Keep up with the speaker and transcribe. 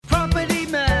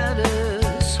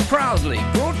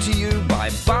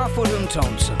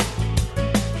Thompson.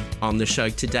 On the show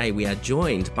today, we are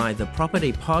joined by the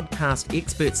property podcast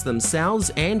experts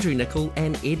themselves, Andrew Nicol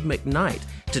and Ed McKnight,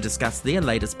 to discuss their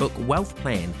latest book, Wealth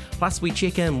Plan. Plus, we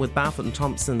check in with Barfoot and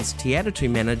Thompson's Te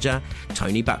Aratu manager,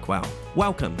 Tony Buckwell.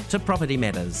 Welcome to Property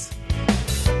Matters.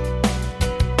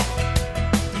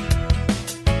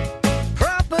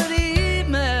 Property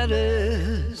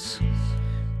Matters.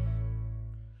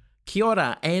 Kia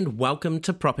ora and welcome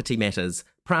to Property Matters,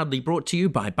 proudly brought to you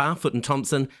by Barfoot and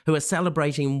Thompson, who are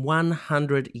celebrating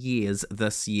 100 years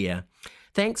this year.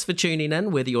 Thanks for tuning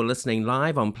in, whether you're listening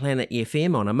live on Planet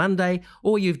FM on a Monday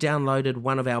or you've downloaded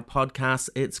one of our podcasts.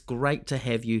 It's great to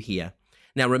have you here.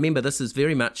 Now remember, this is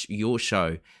very much your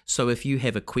show, so if you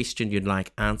have a question you'd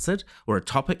like answered or a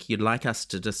topic you'd like us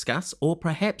to discuss, or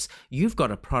perhaps you've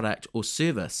got a product or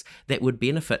service that would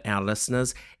benefit our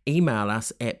listeners, email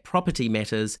us at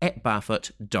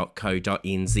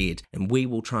propertymatters@barfoot.co.nz and we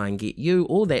will try and get you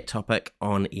or that topic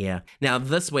on air. Now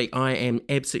this week I am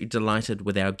absolutely delighted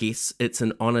with our guests. It's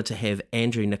an honour to have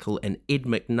Andrew Nicol and Ed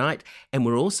McKnight, and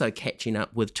we're also catching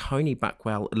up with Tony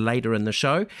Buckwell later in the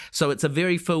show, so it's a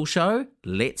very full show.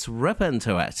 Let's rip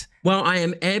into it. Well, I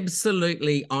am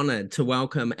absolutely honoured to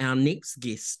welcome our next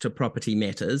guests to Property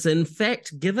Matters. In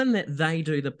fact, given that they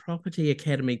do the Property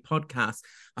Academy podcast,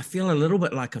 I feel a little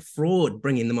bit like a fraud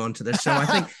bringing them onto the show. I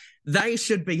think they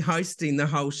should be hosting the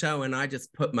whole show and I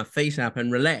just put my feet up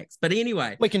and relax. But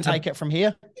anyway. We can take it from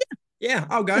here. Yeah,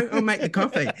 I'll go. I'll make the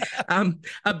coffee. A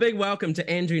big welcome to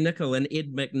Andrew Nicol and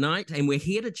Ed McKnight, and we're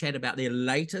here to chat about their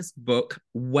latest book,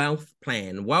 Wealth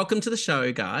Plan. Welcome to the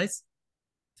show, guys.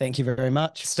 Thank you very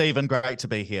much. Stephen, great to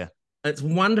be here. It's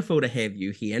wonderful to have you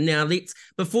here. Now,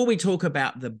 before we talk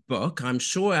about the book, I'm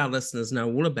sure our listeners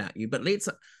know all about you, but let's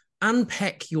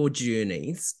unpack your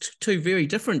journeys, two very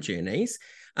different journeys.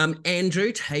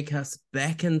 Andrew, take us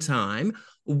back in time.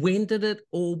 When did it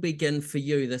all begin for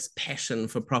you, this passion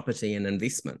for property and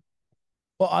investment?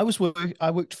 Well, I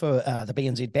worked for the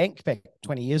BNZ Bank back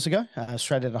 20 years ago,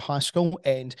 straight out of high school,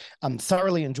 and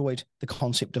thoroughly enjoyed the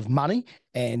concept of money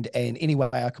and any way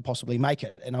I could possibly make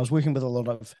it. And I was working with a lot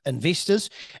of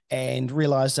investors and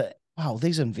realized that, wow,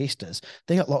 these investors,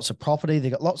 they got lots of property,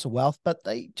 they got lots of wealth, but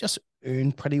they just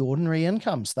earn pretty ordinary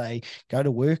incomes. They go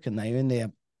to work and they earn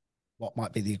their what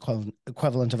might be the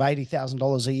equivalent of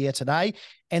 $80,000 a year today.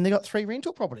 And they got 4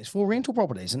 rental properties.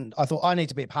 And I thought, I need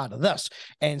to be a part of this.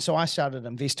 And so I started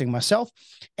investing myself.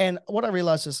 And what I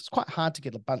realized is it's quite hard to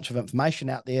get a bunch of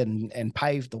information out there and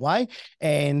pave the way.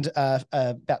 And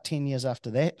about 10 years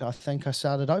after that, I think I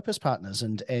started Opus Partners,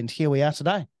 and here we are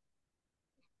today.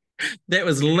 That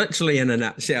was literally in a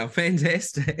nutshell.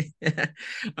 Fantastic.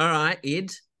 All right, Ed,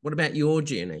 what about your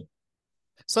journey?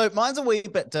 So mine's a wee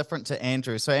bit different to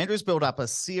Andrew. So Andrew's built up a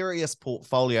serious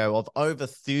portfolio of over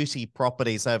 30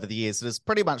 properties over the years. It has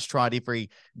pretty much tried every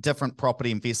different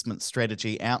property investment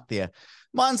strategy out there.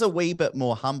 Mine's a wee bit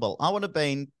more humble. I would have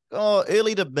been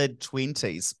early to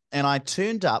mid-20s, and I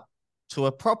turned up to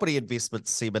a property investment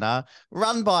seminar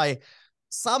run by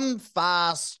some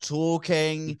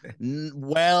fast-talking,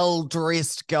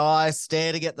 well-dressed guy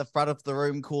standing at the front of the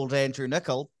room called Andrew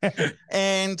Nicol.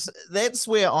 And that's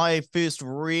where I first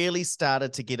really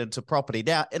started to get into property.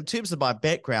 Now, in terms of my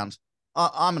background,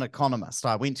 I'm an economist.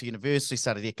 I went to university,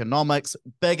 studied economics,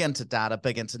 big into data,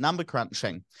 big into number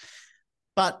crunching.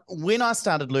 But when I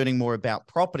started learning more about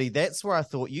property, that's where I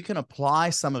thought you can apply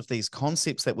some of these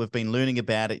concepts that we've been learning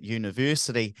about at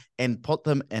university and put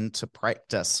them into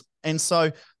practice. And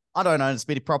so I don't own as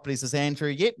many properties as Andrew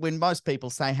yet. When most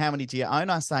people say, how many do you own?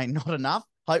 I say, not enough.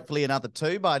 Hopefully another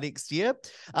 2 by next year.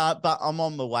 But I'm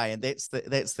on the way. And that's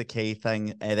the key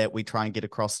thing that we try and get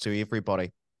across to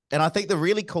everybody. And I think the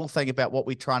really cool thing about what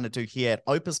we're trying to do here at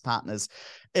Opus Partners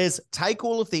is take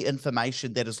all of the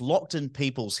information that is locked in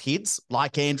people's heads,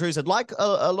 like Andrew's and like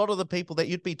a lot of the people that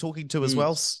you'd be talking to as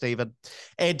well, Stephen,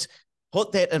 and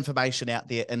put that information out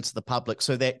there into the public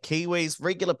so that Kiwis,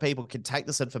 regular people, can take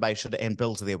this information and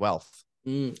build their wealth.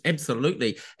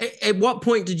 Absolutely. At what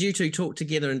point did you two talk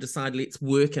together and decide let's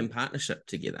work in partnership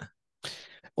together?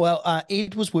 Well,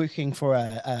 Ed was working for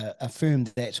a firm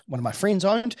that one of my friends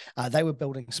owned. They were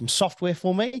building some software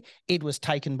for me. Ed was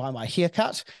taken by my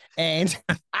haircut, and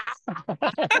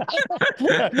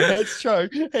it's true.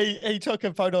 He took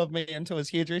a photo of me into his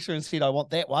hairdresser and said, "I want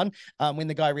that one." When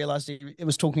the guy realised he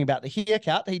was talking about the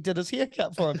haircut, he did his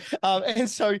haircut for him. And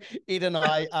so Ed and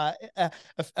I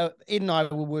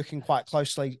were working quite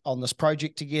closely on this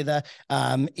project together.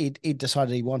 Ed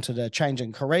decided he wanted a change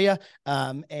in career,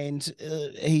 and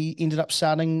he ended up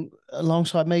starting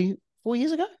alongside me 4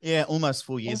 years ago. Yeah, almost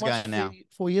 4 years ago now.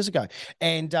 4 years ago.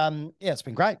 And yeah, it's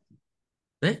been great.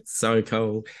 That's so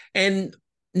cool. And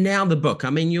now the book. I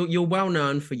mean, you're well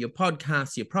known for your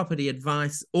podcast, your property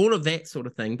advice, all of that sort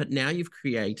of thing, but now you've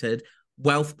created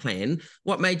Wealth Plan.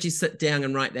 What made you sit down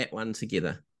and write that one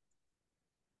together?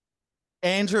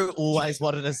 Andrew always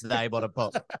wanted his name on a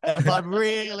book. If I'm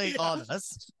really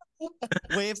honest,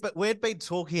 we'd been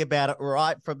talking about it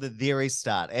right from the very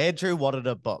start. Andrew wanted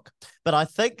a book, but I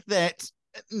think that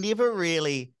it never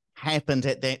really happened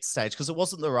at that stage because it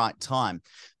wasn't the right time.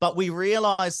 But we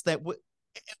realized that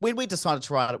when we decided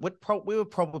to write it, we were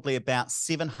probably about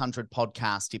 700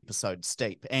 podcast episodes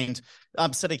deep. And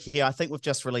I'm sitting here, I think we've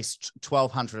just released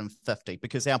 1,250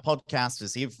 because our podcast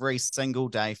is every single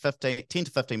day, 10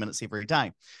 to 15 minutes every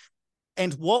day.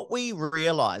 And what we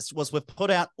realized was we've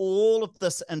put out all of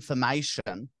this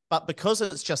information, but because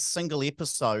it's just single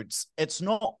episodes, it's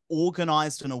not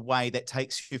organized in a way that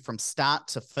takes you from start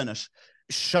to finish,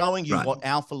 showing you what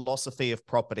our philosophy of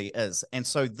property is. And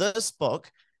so this book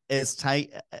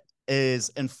is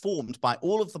informed by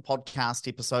all of the podcast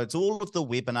episodes, all of the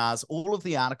webinars, all of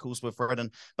the articles we've written,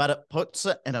 but it puts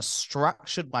it in a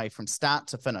structured way from start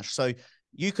to finish. So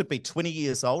you could be 20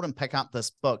 years old and pick up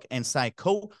this book and say,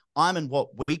 cool, I'm in what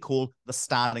we call the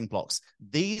starting blocks.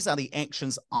 These are the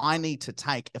actions I need to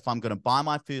take if I'm going to buy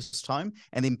my first home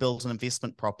and then build an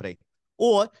investment property.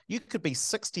 Or you could be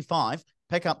 65,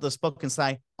 pick up this book and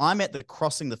say, I'm at the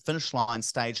crossing the finish line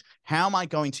stage. How am I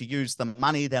going to use the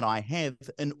money that I have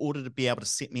in order to be able to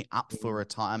set me up for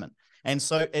retirement? And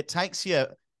so it takes you,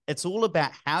 it's all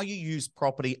about how you use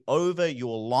property over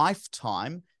your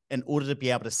lifetime in order to be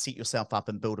able to set yourself up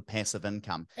and build a passive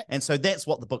income. And so that's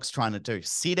what the book's trying to do.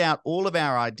 Set out all of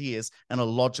our ideas in a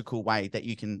logical way that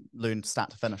you can learn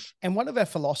start to finish. And one of our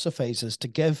philosophies is to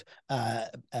give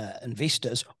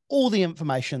investors all the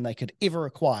information they could ever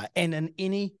require and in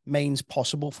any means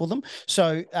possible for them.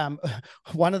 So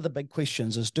one of the big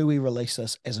questions is, do we release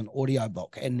this as an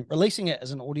audiobook? And releasing it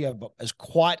as an audiobook is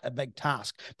quite a big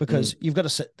task because you've got to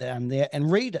sit down there and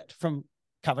read it from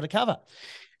cover to cover.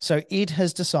 So Ed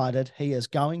has decided he is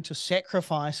going to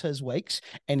sacrifice his weeks,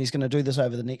 and he's going to do this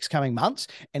over the next coming months,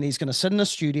 and he's going to sit in a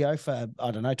studio for,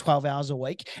 12 hours a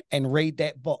week and read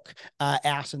that book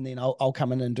out, and then I'll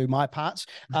come in and do my parts.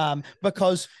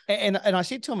 Because I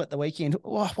said to him at the weekend,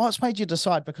 what's made you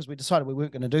decide? Because we decided we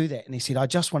weren't going to do that. And he said, I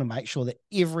just want to make sure that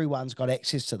everyone's got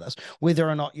access to this, whether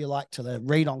or not you like to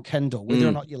read on Kindle, whether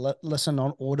or not you listen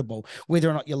on Audible, whether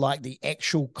or not you like the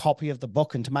actual copy of the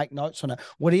book and to make notes on it,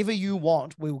 whatever you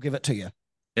want, we will give it to you.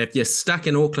 If you're stuck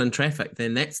in Auckland traffic,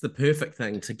 then that's the perfect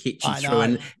thing to get you through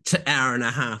an hour and a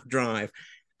half drive.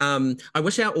 I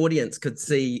wish our audience could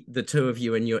see the two of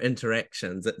you and your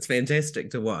interactions. It's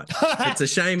fantastic to watch. It's a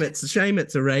shame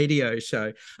it's a radio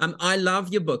show. I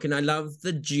love your book and I love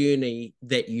the journey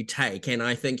that you take. And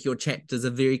I think your chapters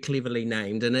are very cleverly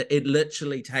named. And it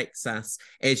literally takes us,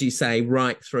 as you say,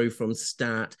 right through from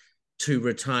start to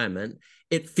retirement.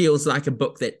 It feels like a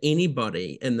book that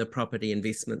anybody in the property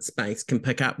investment space can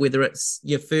pick up, whether it's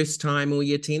your first time or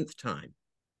your 10th time.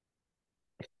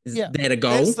 Is that a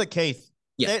goal? That's the key.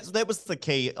 Yeah. That was the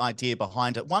key idea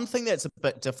behind it. One thing that's a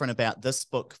bit different about this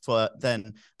book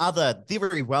than other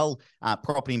very well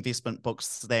property investment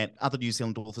books that other New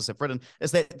Zealand authors have written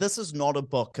is that this is not a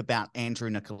book about Andrew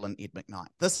Nicol and Ed McKnight.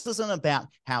 This isn't about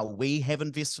how we have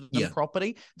invested in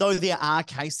property, though there are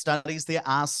case studies, there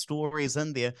are stories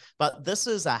in there, but this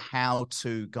is a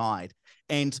how-to guide.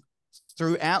 And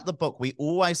throughout the book, we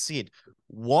always said,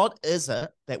 what is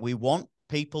it that we want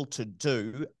people to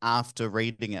do after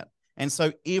reading it? And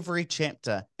so every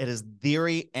chapter, it is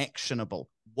very actionable.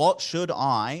 What should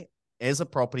I, as a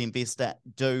property investor,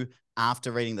 do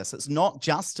after reading this? It's not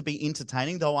just to be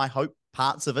entertaining, though I hope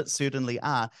parts of it certainly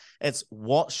are. It's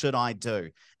what should I do?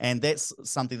 And that's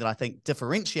something that I think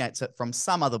differentiates it from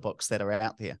some other books that are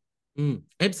out there.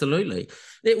 Absolutely.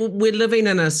 We're living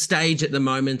in a stage at the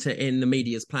moment, and the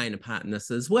media is playing a part in this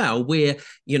as well, where,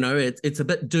 it's a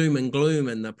bit doom and gloom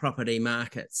in the property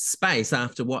market space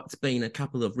after what's been a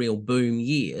couple of real boom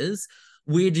years.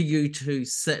 Where do you two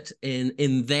sit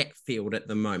in that field at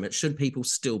the moment? Should people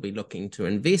still be looking to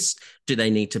invest? Do they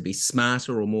need to be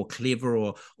smarter or more clever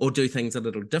or do things a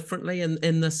little differently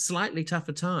in this slightly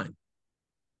tougher time?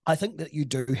 I think that you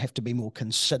do have to be more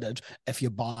considered if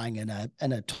you're buying in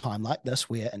a time like this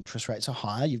where interest rates are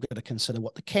higher. You've got to consider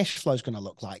what the cash flow is going to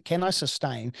look like. Can I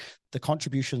sustain the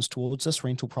contributions towards this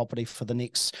rental property for the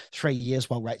next 3 years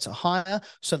while rates are higher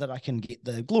so that I can get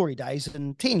the glory days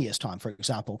in 10 years' time, for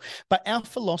example? But our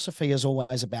philosophy is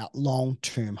always about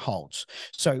long-term holds.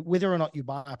 So whether or not you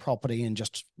buy a property and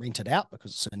just rent it out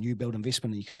because it's a new build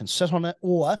investment and you can sit on it,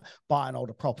 or buy an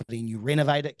older property and you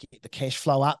renovate it, get the cash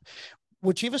flow up,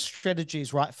 whichever strategy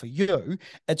is right for you,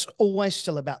 it's always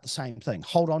still about the same thing.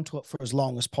 Hold on to it for as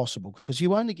long as possible, because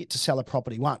you only get to sell a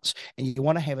property once, and you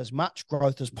want to have as much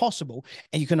growth as possible,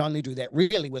 and you can only do that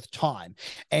really with time.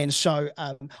 And so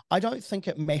I don't think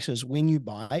it matters when you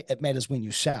buy, it matters when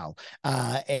you sell.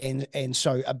 And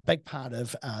so a big part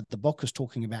of the book is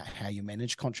talking about how you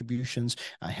manage contributions,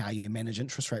 how you manage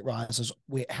interest rate rises,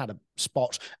 how to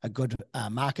spot a good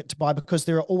market to buy, because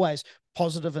there are always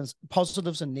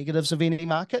positives and negatives of any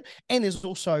market. And there's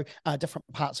also different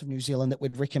parts of New Zealand that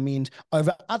we'd recommend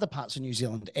over other parts of New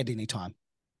Zealand at any time.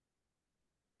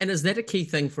 And is that a key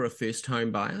thing for a first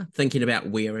home buyer, thinking about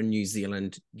where in New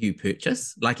Zealand you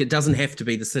purchase? Like, it doesn't have to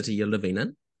be the city you're living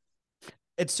in.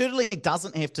 It certainly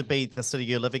doesn't have to be the city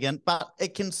you're living in, but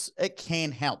it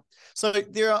can help. So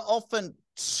there are often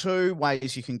two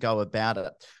ways you can go about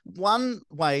it. One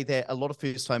way that a lot of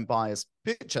first home buyers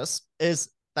purchase is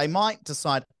they might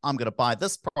decide, I'm going to buy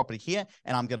this property here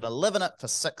and I'm going to live in it for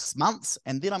 6 months,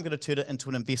 and then I'm going to turn it into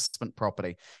an investment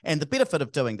property. And the benefit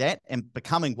of doing that and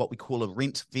becoming what we call a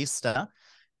rent investor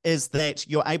is that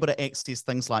you're able to access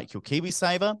things like your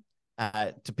KiwiSaver.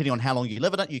 Depending on how long you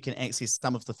live in it, you can access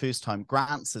some of the first home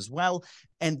grants as well.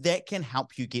 And that can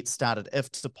help you get started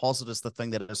if deposit is the thing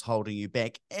that is holding you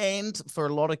back. And for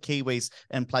a lot of Kiwis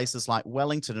in places like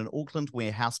Wellington and Auckland,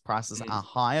 where house prices are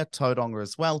higher, Tauranga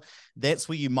as well, that's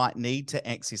where you might need to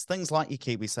access things like your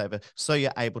KiwiSaver so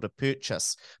you're able to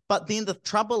purchase. But then the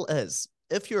trouble is,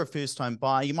 if you're a first home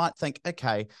buyer, you might think,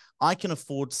 okay, I can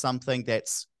afford something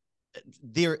that's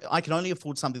there. I can only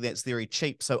afford something that's very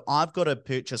cheap. So I've got to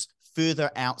purchase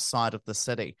further outside of the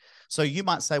city. So you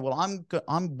might say, well,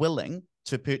 I'm willing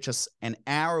to purchase an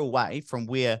hour away from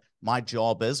where my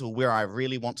job is or where I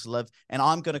really want to live, and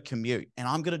I'm going to commute, and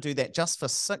I'm going to do that just for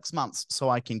 6 months so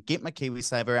I can get my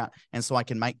KiwiSaver out and so I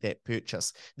can make that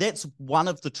purchase. That's one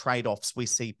of the trade-offs we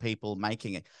see people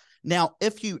making it. Now,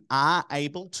 if you are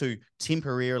able to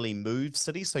temporarily move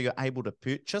cities, so you're able to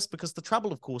purchase, because the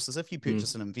trouble, of course, is if you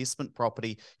purchase an investment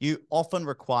property, you often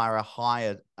require a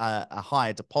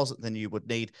higher deposit than you would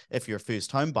need if you're a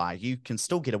first home buyer. You can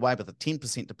still get away with a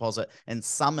 10% deposit in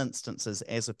some instances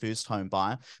as a first home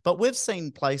buyer, but we've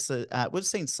seen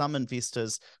some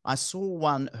investors. I saw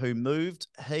one who moved.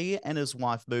 He and his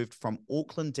wife moved from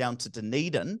Auckland down to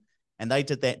Dunedin, and they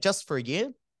did that just for a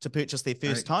year to purchase their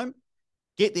first home,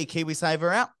 get their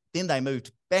KiwiSaver out. Then they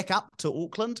moved back up to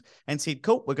Auckland and said,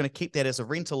 cool, we're going to keep that as a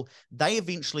rental. They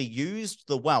eventually used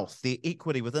the wealth, their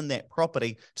equity within that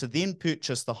property, to then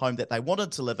purchase the home that they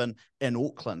wanted to live in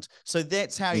Auckland. So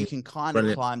that's how you can kind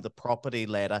of climb the property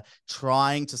ladder,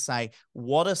 trying to say,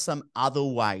 what are some other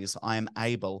ways I am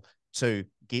able to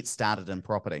get started in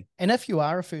property? And if you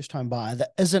are a first home buyer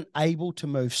that isn't able to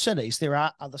move cities, there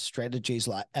are other strategies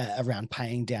like around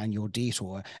paying down your debt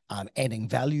or adding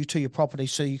value to your property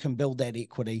so you can build that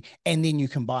equity, and then you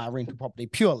can buy a rental property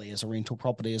purely as a rental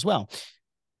property as well.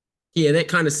 Yeah, that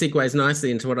kind of segues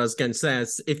nicely into what I was going to say.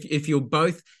 Is if you're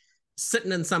both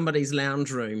sitting in somebody's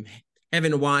lounge room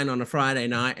having a wine on a Friday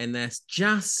night and they're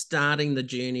just starting the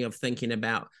journey of thinking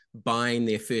about buying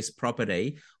their first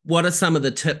property, what are some of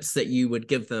the tips that you would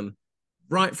give them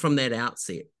right from that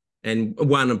outset? And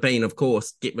one being, of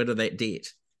course, get rid of that debt.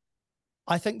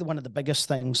 I think that one of the biggest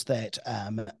things that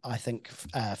I think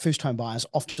first home buyers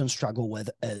often struggle with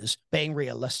is being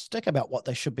realistic about what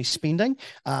they should be spending.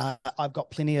 I've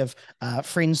got plenty of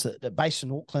friends that are based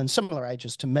in Auckland, similar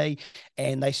ages to me,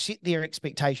 and they set their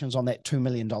expectations on that $2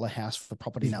 million house for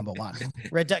property number one.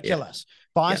 Ridiculous.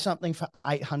 Buy something for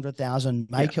 $800,000,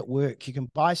 make it work. You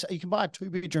can buy a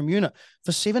 2-bedroom unit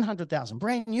for $700,000,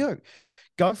 brand new.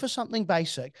 Go for something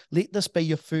basic. Let this be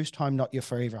your first home, not your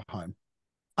forever home.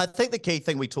 I think the key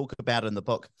thing we talk about in the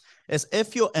book is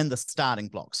if you're in the starting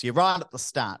blocks, you're right at the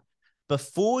start,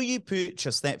 before you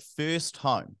purchase that first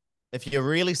home, if you're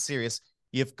really serious,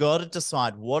 you've got to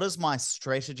decide, what is my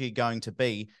strategy going to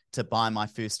be to buy my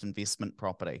first investment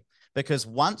property? Because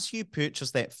once you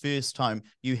purchase that first home,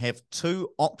 you have two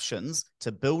options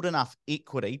to build enough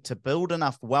equity, to build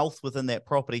enough wealth within that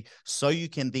property so you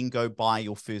can then go buy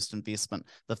your first investment.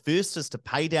 The first is to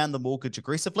pay down the mortgage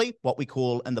aggressively, what we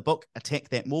call in the book, attack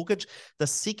that mortgage. The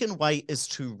second way is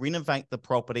to renovate the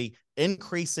property,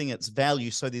 increasing its value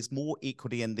so there's more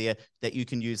equity in there that you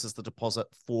can use as the deposit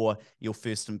for your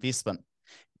first investment.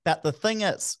 But the thing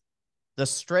is, the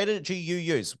strategy you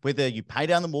use, whether you pay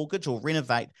down the mortgage or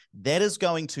renovate, that is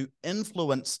going to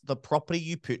influence the property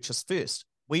you purchase first.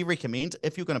 We recommend,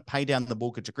 if you're going to pay down the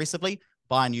mortgage aggressively,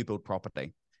 buy a new build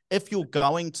property. if you're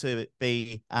going to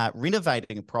be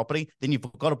renovating a property, then you've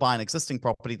got to buy an existing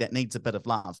property that needs a bit of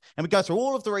love. And we go through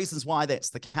all of the reasons why that's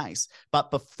the case. But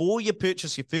before you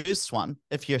purchase your first one,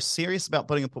 if you're serious about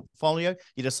building a portfolio,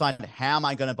 you decide, how am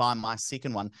I going to buy my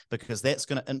second one? Because that's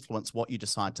going to influence what you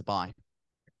decide to buy.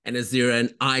 And is there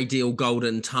an ideal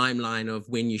golden timeline of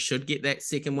when you should get that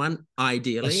second one,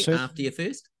 ideally after your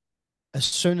first? As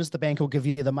soon as the bank will give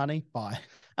you the money, buy.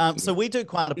 So we do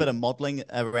quite a bit of modeling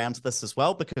around this as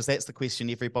well, because that's the question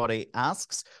everybody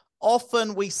asks.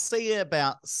 Often we see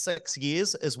about 6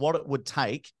 years is what it would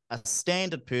take a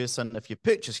standard person, if you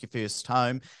purchase your first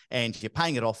home and you're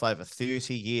paying it off over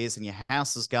 30 years and your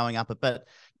house is going up a bit,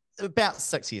 about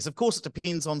 6 years. Of course, it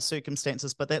depends on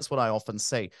circumstances, but that's what I often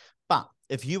see. But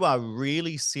if you are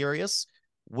really serious,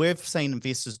 we've seen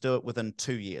investors do it within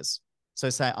 2 years. So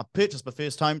say I purchased my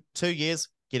first home, 2 years,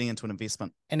 getting into an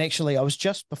investment. And actually, I was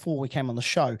just before we came on the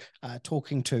show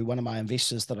talking to one of my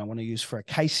investors that I want to use for a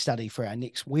case study for our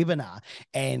next webinar.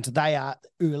 And they are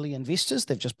early investors.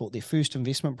 They've just bought their first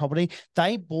investment property.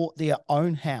 They bought their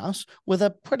own house with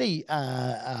a pretty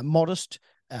modest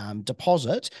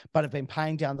deposit, but have been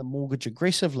paying down the mortgage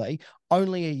aggressively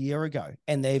only a year ago,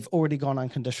 and they've already gone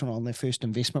unconditional on their first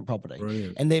investment property.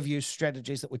 Brilliant. And they've used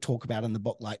strategies that we talk about in the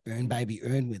book, like Earn Baby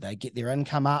Earn, where they get their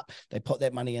income up, they put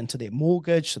that money into their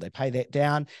mortgage, so they pay that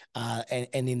down, and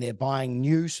then they're buying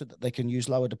new so that they can use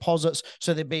lower deposits.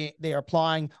 So they're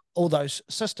applying all those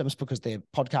systems because they're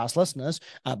podcast listeners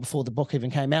before the book even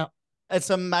came out. It's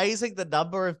amazing the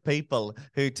number of people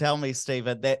who tell me,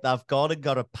 Stephen, that they've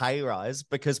got a pay rise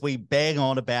because we bang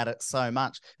on about it so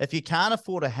much. If you can't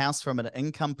afford a house from an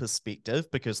income perspective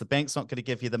because the bank's not going to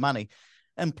give you the money,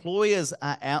 employers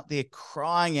are out there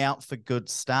crying out for good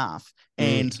staff.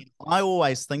 And I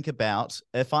always think about,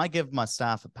 if I give my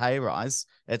staff a pay rise,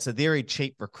 it's a very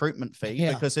cheap recruitment fee,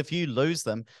 because if you lose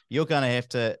them, you're going to have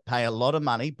to pay a lot of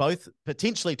money, both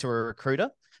potentially to a recruiter,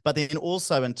 but then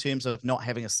also in terms of not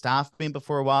having a staff member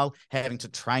for a while, having to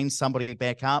train somebody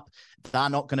back up. They're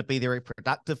not going to be very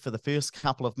productive for the first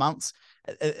couple of months.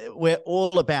 We're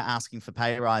all about asking for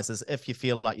pay rises if you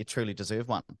feel like you truly deserve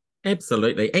one.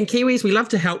 Absolutely. And Kiwis, we love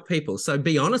to help people. So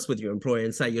be honest with your employer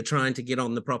and say you're trying to get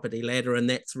on the property ladder, and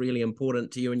that's really important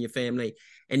to you and your family.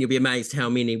 And you'll be amazed how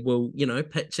many will,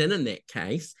 pitch in that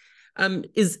case.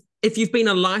 If you've been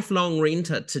a lifelong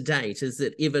renter to date, is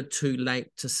it ever too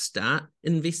late to start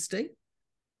investing?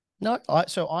 No,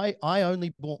 I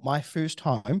only bought my first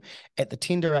home at the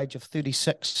tender age of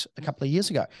 36 a couple of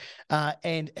years ago.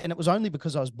 And it was only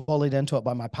because I was bullied into it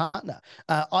by my partner.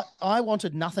 I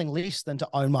wanted nothing less than to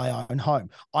own my own home.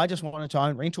 I just wanted to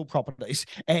own rental properties.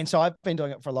 And so I've been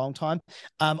doing it for a long time.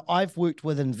 I've worked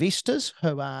with investors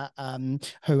who are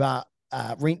rent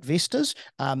investors.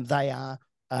 They are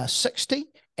 60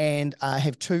 and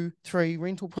have 2-3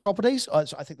 rental properties.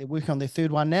 So I think they're working on their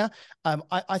third one now.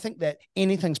 I think that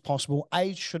anything's possible.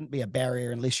 Age shouldn't be a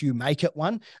barrier unless you make it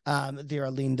one. There are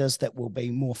lenders that will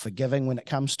be more forgiving when it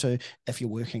comes to if you're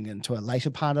working into a later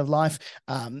part of life.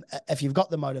 If you've got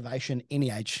the motivation,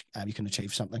 any age, you can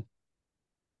achieve something.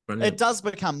 Brilliant. It does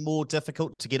become more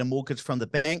difficult to get a mortgage from the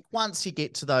bank once you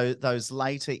get to those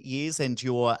later years, and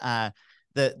your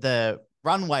the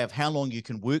runway of how long you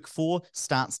can work for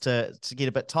starts to get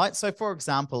a bit tight. So, for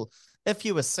example, if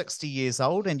you were 60 years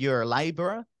old and you're a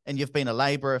labourer and you've been a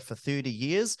labourer for 30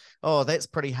 years, that's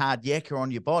pretty hard yakka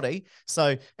on your body.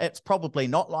 So it's probably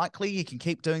not likely you can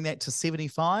keep doing that to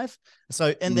 75.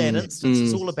 So in that instance,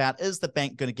 it's all about, is the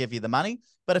bank going to give you the money?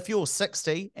 But if you're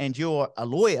 60 and you're a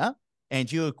lawyer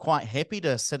and you're quite happy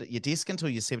to sit at your desk until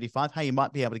you're 75, hey, you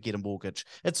might be able to get a mortgage.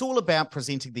 It's all about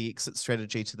presenting the exit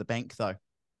strategy to the bank, though.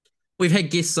 We've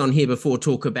had guests on here before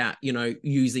talk about,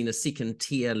 using a second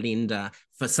tier lender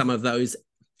for some of those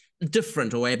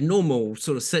different or abnormal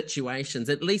sort of situations,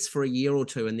 at least for a year or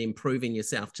two, and then proving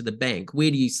yourself to the bank. Where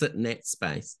do you sit in that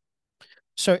space?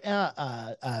 So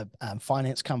our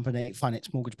finance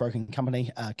mortgage broking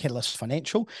company, Catalyst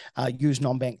Financial, use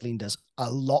non-bank lenders a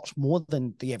lot more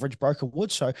than the average broker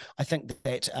would. So I think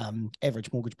that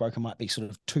average mortgage broker might be sort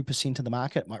of 2% of the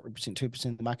market, might represent 2%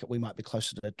 of the market. We might be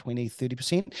closer to 20,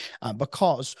 30%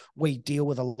 because we deal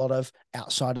with a lot of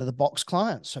outside of the box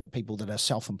clients. So people that are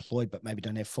self-employed but maybe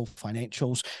don't have full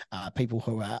financials, people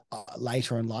who are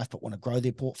later in life but want to grow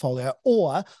their portfolio,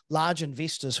 or large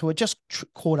investors who are just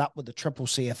caught up with the triple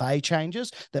CFA changes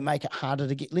that make it harder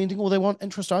to get lending, or they want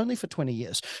interest only for 20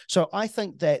 years. So I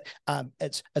think that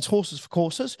it's horses for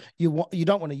courses. You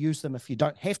don't want to use them if you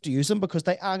don't have to use them, because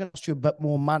they are going to cost you a bit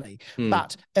more money.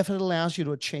 But if it allows you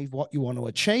to achieve what you want to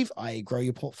achieve, i.e. grow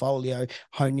your portfolio,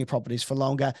 hone your properties for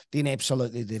longer, then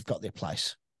absolutely they've got their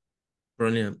place.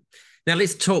 Brilliant. Now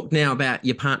let's talk now about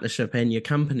your partnership and your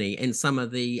company and some of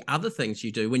the other things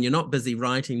you do when you're not busy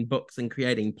writing books and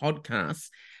creating podcasts.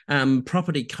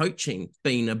 Property coaching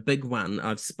being a big one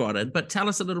I've spotted, but tell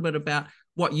us a little bit about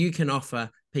what you can offer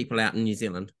people out in New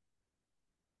Zealand.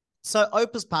 So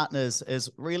Opus Partners is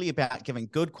really about giving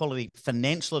good quality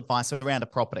financial advice around a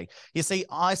property. You see,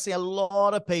 I see a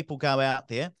lot of people go out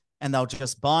there and they'll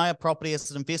just buy a property as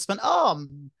an investment. Oh,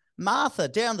 Martha,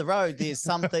 down the road, there's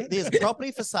a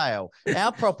property for sale.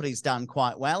 Our property's done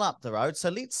quite well up the road, so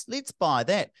let's buy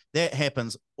that. That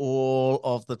happens all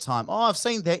of the time. Oh, I've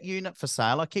seen that unit for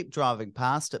sale. I keep driving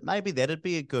past it. Maybe that'd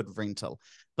be a good rental.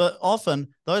 But often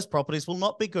those properties will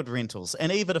not be good rentals.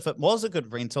 And even if it was a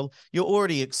good rental, you're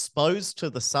already exposed to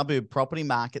the suburb property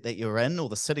market that you're in, or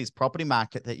the city's property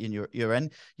market that you're in.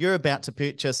 You're about to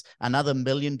purchase another $1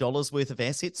 million worth of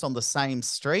assets on the same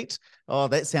street. Oh,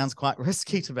 that sounds quite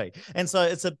risky to me. And so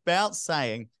it's about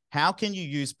saying, how can you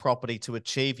use property to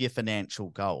achieve your financial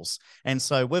goals? And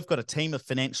so we've got a team of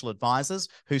financial advisors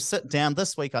who sit down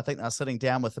this week. I think they're sitting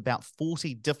down with about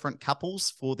 40 different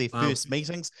couples for their first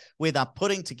meetings, where they're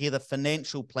putting together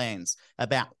financial plans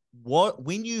about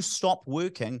when you stop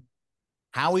working,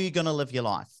 how are you going to live your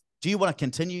life? Do you want to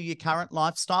continue your current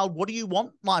lifestyle? What do you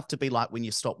want life to be like when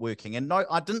you stop working? And no,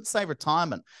 I didn't say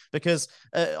retirement, because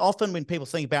often when people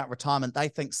think about retirement, they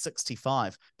think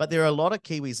 65. But there are a lot of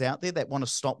Kiwis out there that want to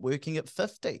stop working at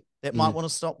 50, that might want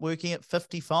to stop working at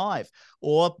 55.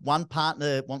 Or one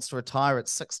partner wants to retire at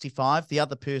 65. The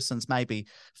other person's maybe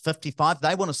 55.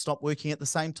 They want to stop working at the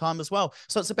same time as well.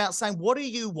 So it's about saying, what do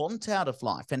you want out of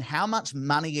life? And how much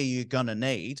money are you going to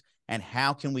need? And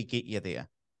how can we get you there?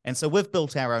 And so we've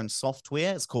built our own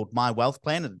software. It's called My Wealth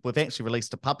Plan, and we've actually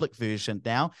released a public version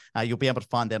now. You'll be able to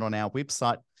find that on our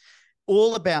website.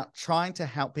 All about trying to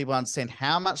help people understand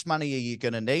how much money are you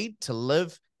going to need to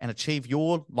live and achieve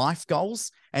your life goals,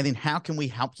 and then how can we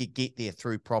help you get there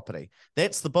through property.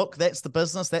 That's the book, that's the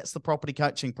business, that's the property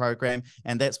coaching program,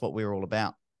 and that's what we're all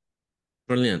about.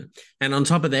 Brilliant. And on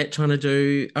top of that, trying to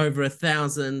do over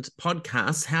 1,000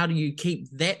 podcasts. How do you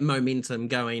keep that momentum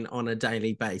going on a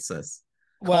daily basis?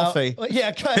 Well, coffee.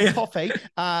 Yeah, coffee.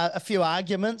 A few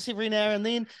arguments every now and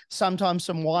then. Sometimes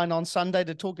some wine on Sunday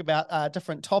to talk about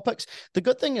different topics. The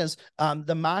good thing is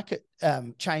the market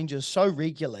changes so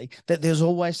regularly that there's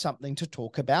always something to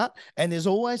talk about, and there's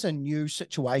always a new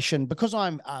situation. Because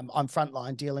I'm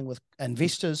frontline dealing with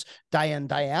investors day in,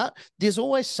 day out, there's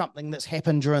always something that's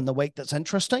happened during the week that's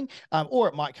interesting, or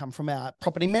it might come from our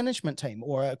property management team,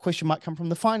 or a question might come from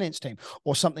the finance team,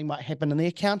 or something might happen in the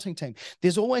accounting team.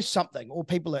 There's always something, or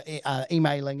people are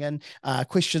emailing in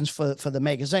questions for the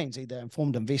magazines, either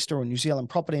Informed Investor or New Zealand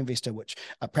Property Investor, which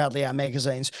are proudly our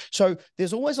magazines. So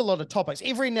there's always a lot of topics.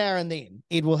 Every now and then,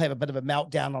 Ed will have a bit of a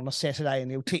meltdown on a Saturday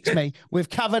and he'll text me, we've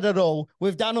covered it all.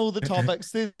 We've done all the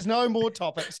topics. There's no more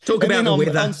topics. Talk about the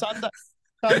weather. On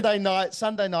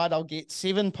Sunday night, I'll get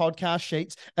 7 podcast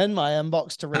sheets in my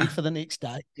inbox to read for the next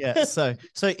day. Yeah, so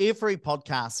every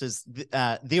podcast is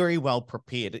very well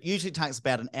prepared. It usually takes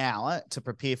about an hour to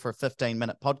prepare for a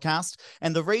 15-minute podcast.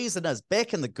 And the reason is,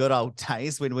 back in the good old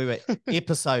days when we were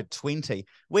episode 20,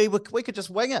 we could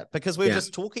just wing it, because we were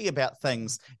just talking about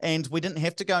things and we didn't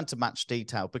have to go into much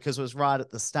detail because it was right at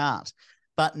the start.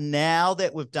 But now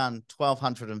that we've done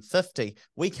 1,250,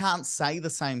 we can't say the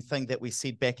same thing that we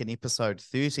said back in episode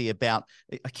 30 about,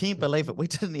 I can't believe it, we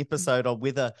did an episode on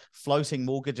whether floating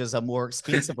mortgages are more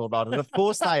expensive or not. And of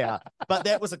course they are. But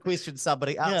that was a question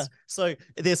somebody asked. Yeah. So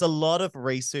there's a lot of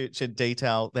research and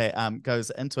detail that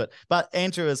goes into it. But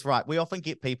Andrew is right. We often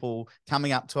get people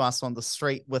coming up to us on the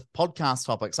street with podcast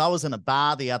topics. I was in a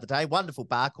bar the other day, wonderful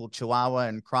bar called Chihuahua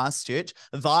in Christchurch,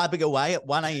 vibing away at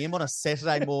 1 a.m. on a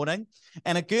Saturday morning.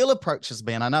 And a girl approaches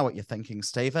me, and I know what you're thinking,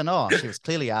 Stephen. Oh, she was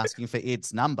clearly asking for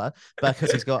Ed's number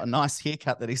because he's got a nice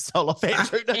haircut that he stole off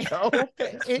Andrew Nicol.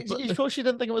 You sure she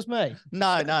didn't think it was me?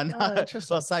 No.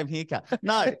 Well, same haircut.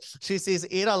 No, she says,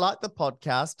 Ed, I like the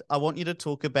podcast. I want you to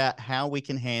talk about how we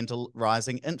can handle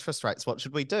rising interest rates. What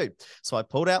should we do? So I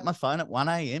pulled out my phone at 1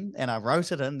 a.m. and I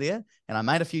wrote it in there, and I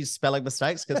made a few spelling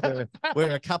mistakes because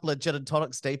we're a couple of gin and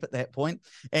tonics deep at that point.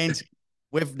 And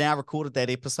we've now recorded that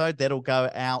episode. That'll go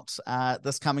out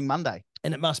this coming Monday.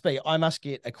 And I must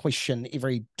get a question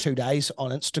every 2 days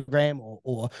on Instagram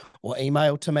or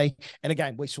email to me. And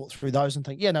again, we sort through those and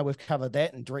think, we've covered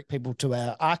that, and direct people to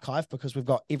our archive, because we've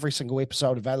got every single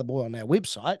episode available on our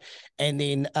website. And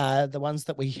then the ones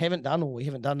that we haven't done, or we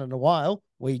haven't done in a while,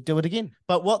 we do it again.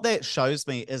 But what that shows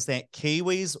me is that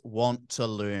Kiwis want to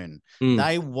learn.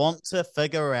 They want to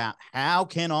figure out, how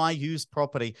can I use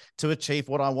property to achieve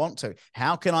what I want to?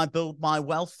 How can I build my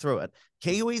wealth through it?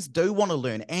 Kiwis do want to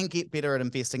learn and get better at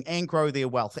investing and grow their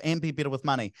wealth and be better with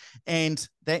money. And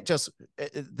that just,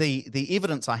 the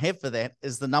evidence I have for that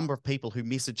is the number of people who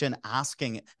message in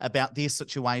asking about their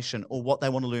situation or what they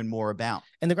want to learn more about.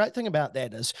 And the great thing about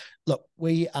that is, look,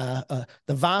 we are,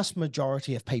 the vast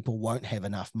majority of people won't have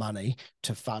enough money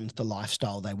to fund the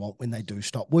lifestyle they want when they do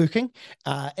stop working.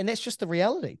 And that's just the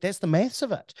reality. That's the maths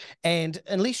of it. And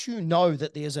unless you know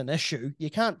that there's an issue,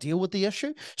 you can't deal with the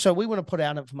issue. So we want to put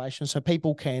out information so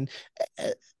people can,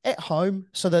 at home,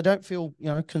 so they don't feel,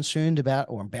 concerned about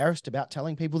or embarrassed about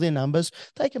telling people their numbers.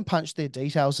 They can punch their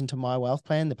details into My Wealth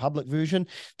Plan, the public version.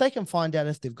 They can find out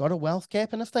if they've got a wealth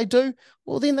gap. And if they do,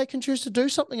 well, then they can choose to do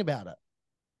something about it.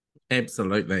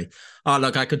 Absolutely. Oh,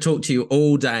 look, I could talk to you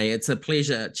all day. It's a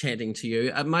pleasure chatting to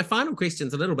you. My final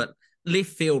question's a little bit left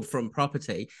field from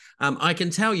property. I can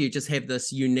tell you just have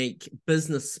this unique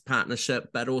business partnership,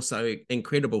 but also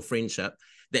incredible friendship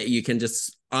that you can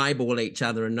just eyeball each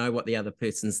other and know what the other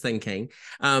person's thinking.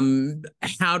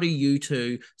 How do you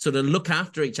two sort of look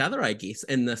after each other, I guess,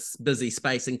 in this busy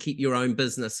space and keep your own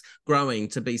business growing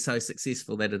to be so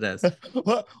successful that it is?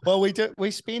 well, we do. We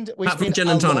spend a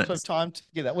lot of time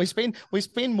together. We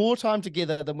spend more time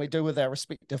together than we do with our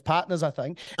respective partners, I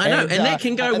think. I know, and that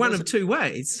can go one of two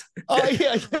ways. Oh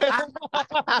yeah,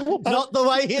 not the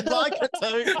way he'd like it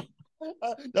to.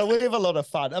 No, we have a lot of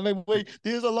fun. I mean,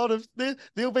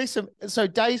 there'll be some, so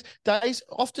days,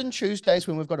 often Tuesdays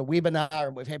when we've got a webinar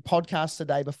and we've had podcasts the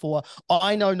day before,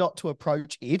 I know not to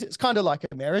approach Ed. It's kind of like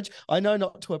a marriage. I know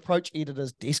not to approach Ed at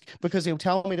his desk because he'll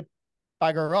tell me to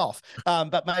bugger off,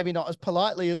 but maybe not as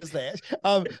politely as that.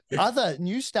 Other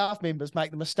new staff members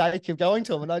make the mistake of going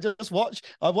to him, and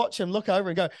I watch him look over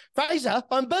and go, "Fraser,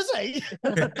 I'm busy."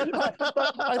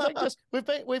 I think just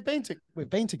we've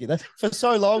been together for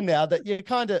so long now that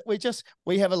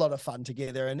we have a lot of fun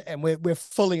together, and we're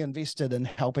fully invested in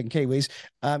helping Kiwis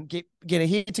get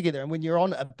ahead together. And when you're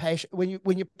on a passion, when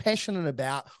you're passionate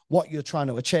about what you're trying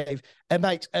to achieve, it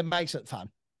makes it fun.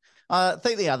 I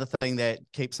think the other thing that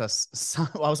keeps us,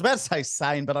 I was about to say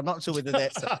sane, but I'm not sure whether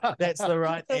that's the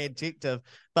right adjective.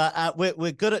 But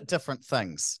we're good at different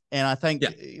things, and I think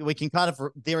we can kind of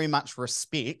very much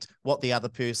respect what the other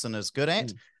person is good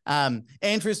at.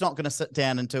 Andrew's not going to sit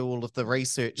down and do all of the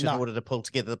research in order to pull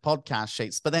together the podcast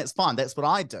sheets, but that's fine. That's what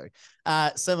I do.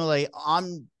 Similarly,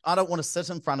 I don't want to sit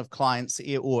in front of clients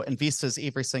or investors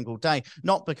every single day,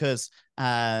 not because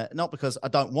I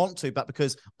don't want to, but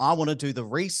because I want to do the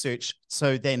research,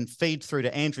 so then feed through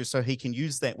to Andrew so he can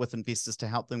use that with investors to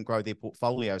help them grow their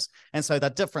portfolios. And so they're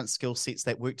different skill sets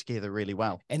that work together really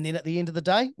well. And then at the end of the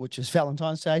day, which is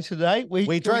Valentine's Day today,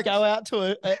 we go out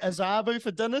to a Zabu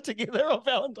for dinner together on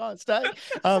Valentine's Day,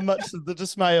 much to the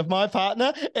dismay of my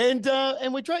partner,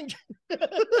 and we drink.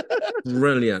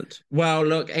 Brilliant. Well,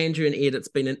 look, Andrew and Ed, it's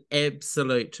been an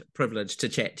absolute privilege to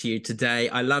chat to you today.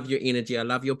 I love your energy, I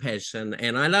love your passion,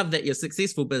 and I love that you're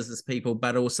successful business people,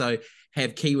 but also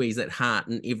have Kiwis at heart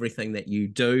in everything that you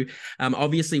do.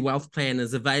 Obviously, Wealth Plan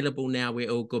is available now where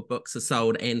all good books are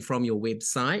sold and from your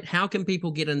website. How can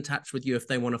people get in touch with you if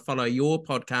they want to follow your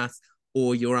podcast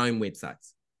or your own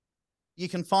websites? You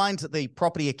can find the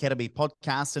Property Academy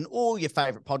podcast in all your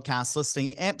favorite podcast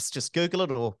listening apps. Just Google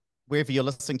it, or wherever you're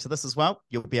listening to this as well,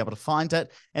 you'll be able to find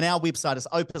it. And our website is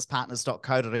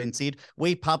opuspartners.co.nz.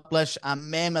 We publish a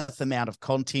mammoth amount of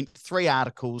content, 3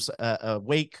 articles a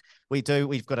week.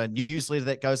 We've got a newsletter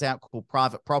that goes out called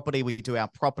Private Property. We do our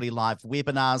Property Live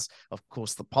webinars, of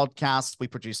course, the podcast. We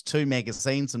produce 2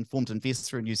 magazines, Informed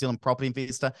Investor and New Zealand Property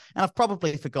Investor. And I've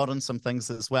probably forgotten some things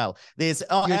as well. There's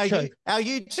our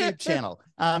YouTube channel.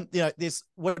 There's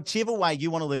whichever way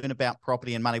you want to learn about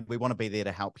property and money, we want to be there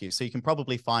to help you. So you can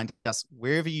probably find us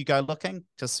wherever you go looking.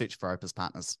 Just search for Opus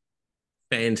Partners.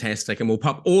 Fantastic. And we'll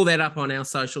pop all that up on our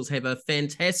socials. Have a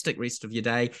fantastic rest of your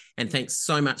day. And thanks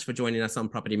so much for joining us on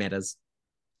Property Matters.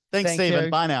 Thanks, Stephen.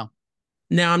 Bye now.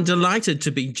 Now, I'm delighted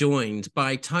to be joined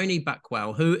by Tony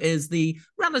Buckwell, who is the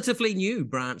relatively new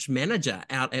branch manager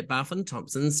out at Barfoot and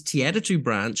Thompson's Te Atatu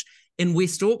branch in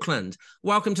West Auckland.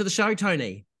 Welcome to the show,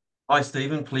 Tony. Hi,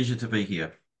 Stephen. Pleasure to be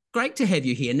here. Great to have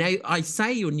you here. Now, I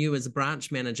say you're new as a branch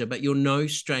manager, but you're no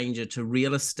stranger to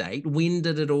real estate. When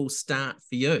did it all start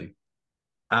for you?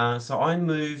 So I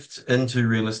moved into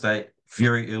real estate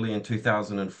very early in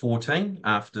 2014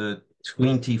 after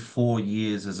 24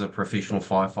 years as a professional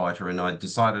firefighter, and I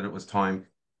decided it was time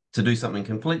to do something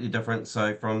completely different.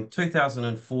 So from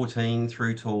 2014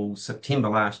 through till September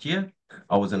last year,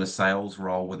 I was in a sales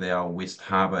role with our West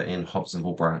Harbour and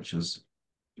Hobsonville branches.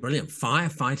 Brilliant.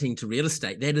 Firefighting to real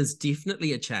estate. That is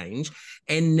definitely a change.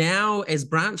 And now as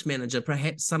branch manager,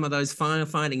 perhaps some of those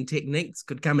firefighting techniques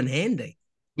could come in handy.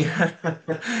 Yeah,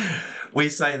 we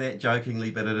say that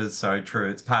jokingly, but it is so true.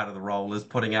 It's part of the role is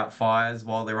putting out fires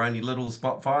while they're only little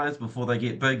spot fires before they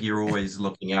get big. You're always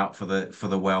looking out for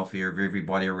the welfare of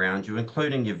everybody around you,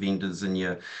 including your vendors and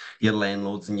your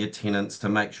landlords and your tenants, to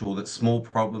make sure that small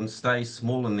problems stay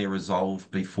small and they're resolved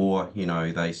before,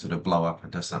 they sort of blow up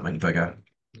into something bigger.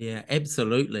 Yeah,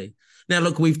 absolutely. Now,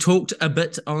 look, we've talked a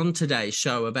bit on today's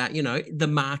show about, the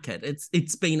market.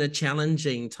 It's been a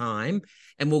challenging time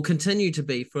and will continue to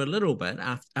be for a little bit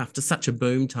after such a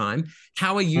boom time.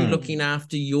 How are you looking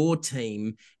after your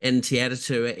team in Te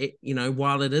Atatu,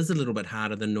 while it is a little bit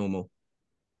harder than normal?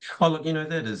 Oh, look,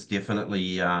 that is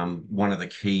definitely one of the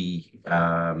key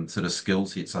sort of skill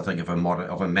sets, I think, of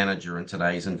a manager in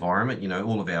today's environment.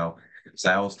 All of our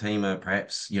sales team are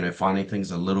perhaps, finding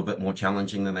things a little bit more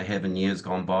challenging than they have in years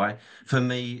gone by. For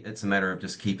me, it's a matter of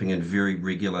just keeping in very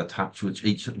regular touch with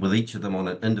each of them on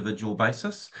an individual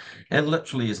basis, and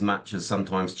literally as much as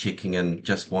sometimes checking in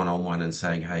just one-on-one and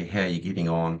saying, hey, how are you getting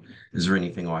on? Is there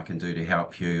anything I can do to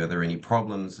help you? Are there any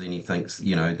problems, anything,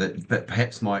 that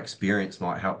perhaps my experience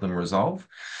might help them resolve?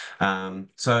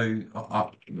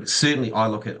 Certainly I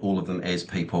look at all of them as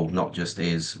people, not just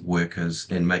as workers,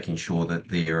 and making sure that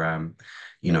they're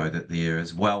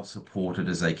as well supported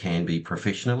as they can be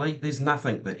professionally. There's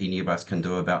nothing that any of us can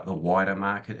do about the wider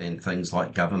market and things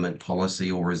like government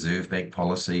policy or Reserve Bank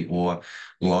policy or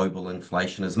global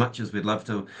inflation. As much as we'd love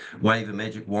to wave a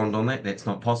magic wand on that, that's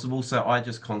not possible. So I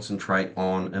just concentrate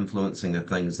on influencing the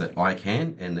things that I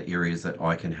can and the areas that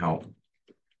I can help.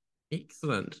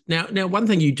 Excellent. Now, one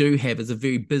thing you do have is a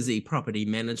very busy property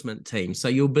management team. So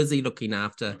you're busy looking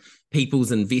after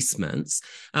people's investments.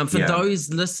 For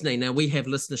those listening, now we have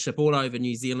listenership all over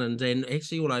New Zealand and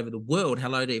actually all over the world.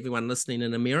 Hello to everyone listening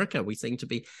in America. We seem to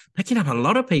be picking up a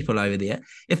lot of people over there.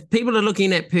 If people are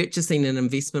looking at purchasing an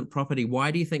investment property,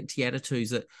 why do you think Te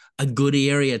Atatu's a good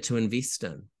area to invest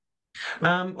in?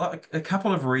 A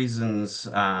couple of reasons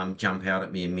jump out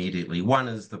at me immediately. One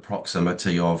is the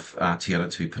proximity of Te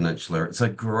Atatu Peninsula. It's a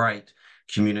great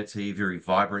community, very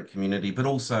vibrant community, but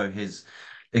also has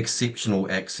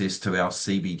exceptional access to our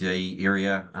CBD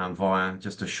area via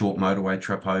just a short motorway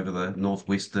trip over the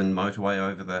Northwestern Motorway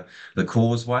over the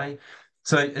Causeway.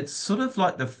 So it's sort of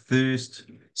like the first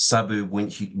suburb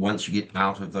once you get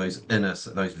out of those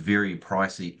very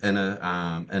pricey inner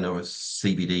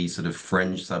CBD sort of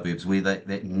fringe suburbs, where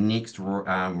that next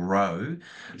row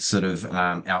sort of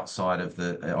outside of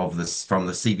this from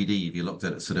the CBD, if you looked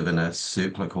at it sort of in a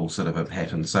cyclical sort of a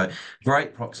pattern. So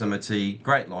great proximity,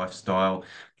 great lifestyle.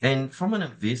 And from an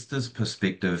investor's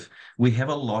perspective, we have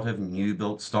a lot of new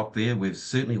built stock there. We're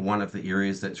certainly one of the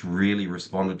areas that's really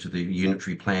responded to the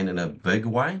unitary plan in a big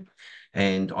way.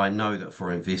 And I know that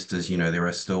for investors, there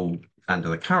are still, under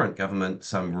the current government,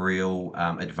 some real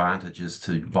advantages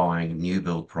to buying new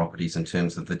build properties in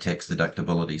terms of the tax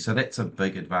deductibility. So that's a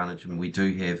big advantage. And we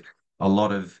do have a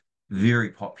lot of very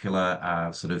popular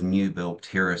sort of new built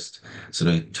terraced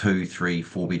sort of 2, 3,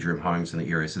 4 bedroom homes in the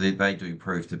area. So they do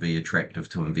prove to be attractive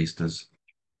to investors.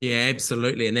 Yeah,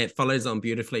 absolutely. And that follows on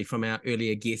beautifully from our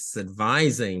earlier guests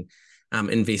advising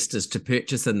investors to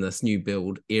purchase in this new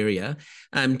build area.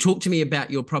 Talk to me about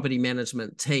your property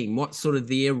management team. What's sort of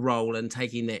their role in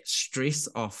taking that stress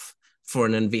off for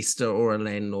an investor or a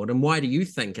landlord? And why do you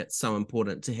think it's so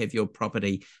important to have your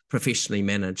property professionally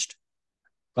managed?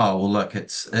 Oh, well, look,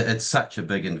 it's such a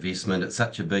big investment. It's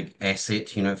such a big asset,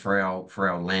 for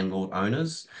our landlord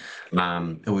owners.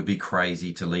 It would be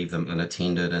crazy to leave them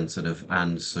unattended and sort of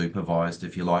unsupervised,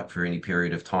 if you like, for any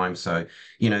period of time. So,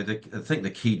 I think the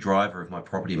key driver of my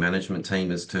property management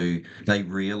team is they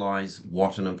realize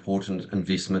what an important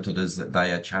investment it is that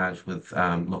they are charged with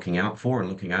looking out for and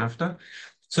looking after.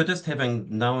 So just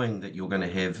knowing that you're going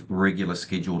to have regular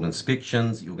scheduled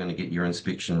inspections, you're going to get your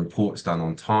inspection reports done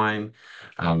on time,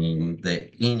 that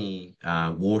any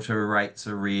water rates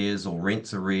arrears or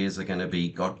rents arrears are going to be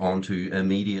got onto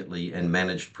immediately and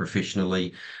managed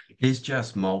professionally. There's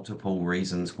just multiple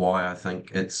reasons why I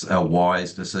think it's a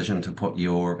wise decision to put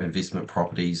your investment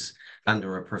properties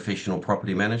under a professional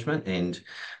property management. And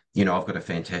I've got a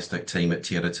fantastic team at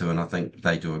Te Atatu, and I think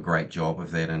they do a great job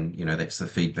of that. And, that's the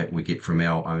feedback we get from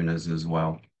our owners as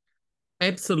well.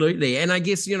 Absolutely. And I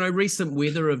guess, recent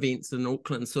weather events in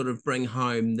Auckland sort of bring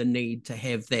home the need to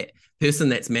have that person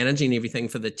that's managing everything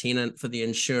for the tenant, for the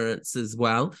insurance as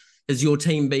well. Has your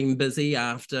team been busy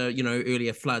after,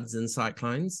 earlier floods and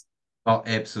cyclones? Oh,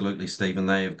 absolutely, Stephen.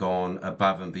 They have gone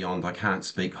above and beyond. I can't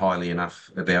speak highly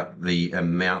enough about the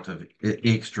amount of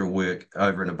extra work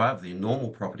over and above the normal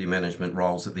property management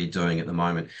roles that they're doing at the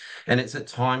moment. And it's at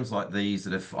times like these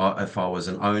that if I was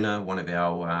an owner, one of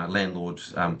our landlord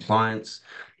clients,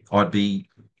 I'd be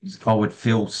I would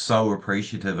feel so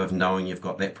appreciative of knowing you've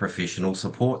got that professional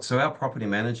support. So our property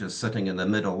managers sitting in the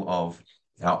middle of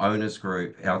our owners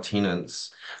group, our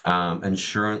tenants,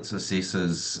 insurance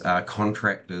assessors,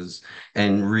 contractors,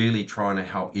 and really trying to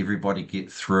help everybody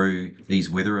get through these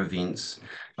weather events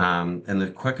in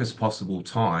the quickest possible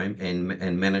time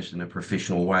and managed in a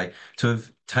professional way. To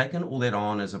have taken all that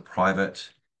on as a private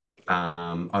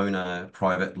owner,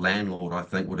 private landlord, I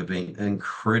think would have been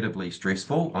incredibly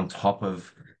stressful on top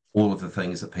of all of the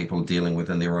things that people are dealing with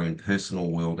in their own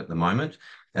personal world at the moment.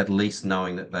 At least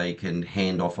knowing that they can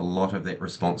hand off a lot of that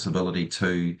responsibility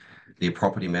to their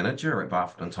property manager at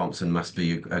Barfoot and Thompson must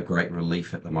be a great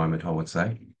relief at the moment, I would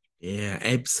say. Yeah,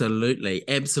 absolutely.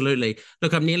 Absolutely.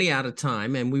 Look, I'm nearly out of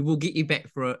time and we will get you back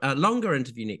for a longer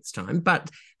interview next time. But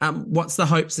what's the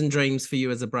hopes and dreams for you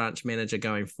as a branch manager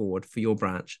going forward for your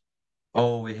branch?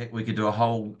 Oh, we could do a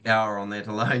whole hour on that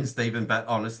alone, Stephen. But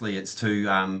honestly, it's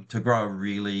to grow a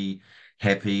really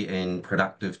happy and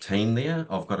productive team there.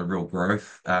 I've got a real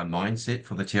growth mindset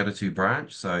for the Te Atatū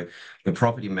branch. So the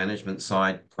property management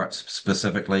side,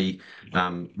 specifically,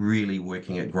 really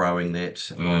working at growing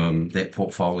that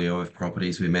portfolio of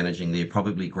properties we're managing there,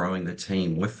 probably growing the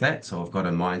team with that. So I've got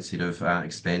a mindset of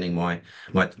expanding my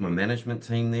management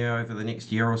team there over the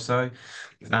next year or so.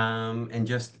 And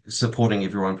just supporting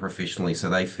everyone professionally so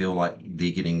they feel like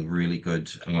they're getting really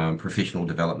good professional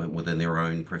development within their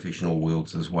own professional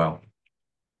worlds as well.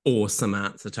 Awesome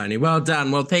answer, Tony. Well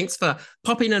done. Well, thanks for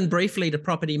popping in briefly to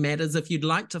Property Matters. If you'd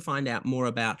like to find out more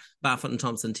about Barfoot and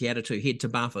Thompson Te Atatū, head to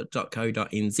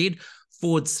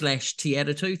barfoot.co.nz/Te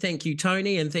Atatū. Thank you,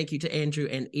 Tony, and thank you to Andrew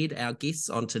and Ed, our guests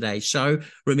on today's show.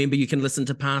 Remember, you can listen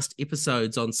to past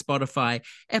episodes on Spotify,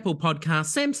 Apple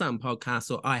Podcasts, Samsung Podcasts,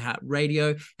 or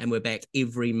iHeartRadio, and we're back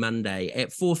every Monday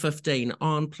at 4:15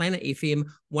 on Planet FM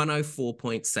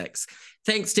 104.6.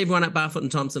 Thanks to everyone at Barfoot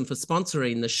and Thompson for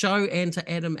sponsoring the show, and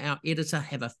to Adam, our editor.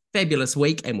 Have a fabulous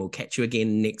week, and we'll catch you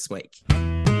again next week.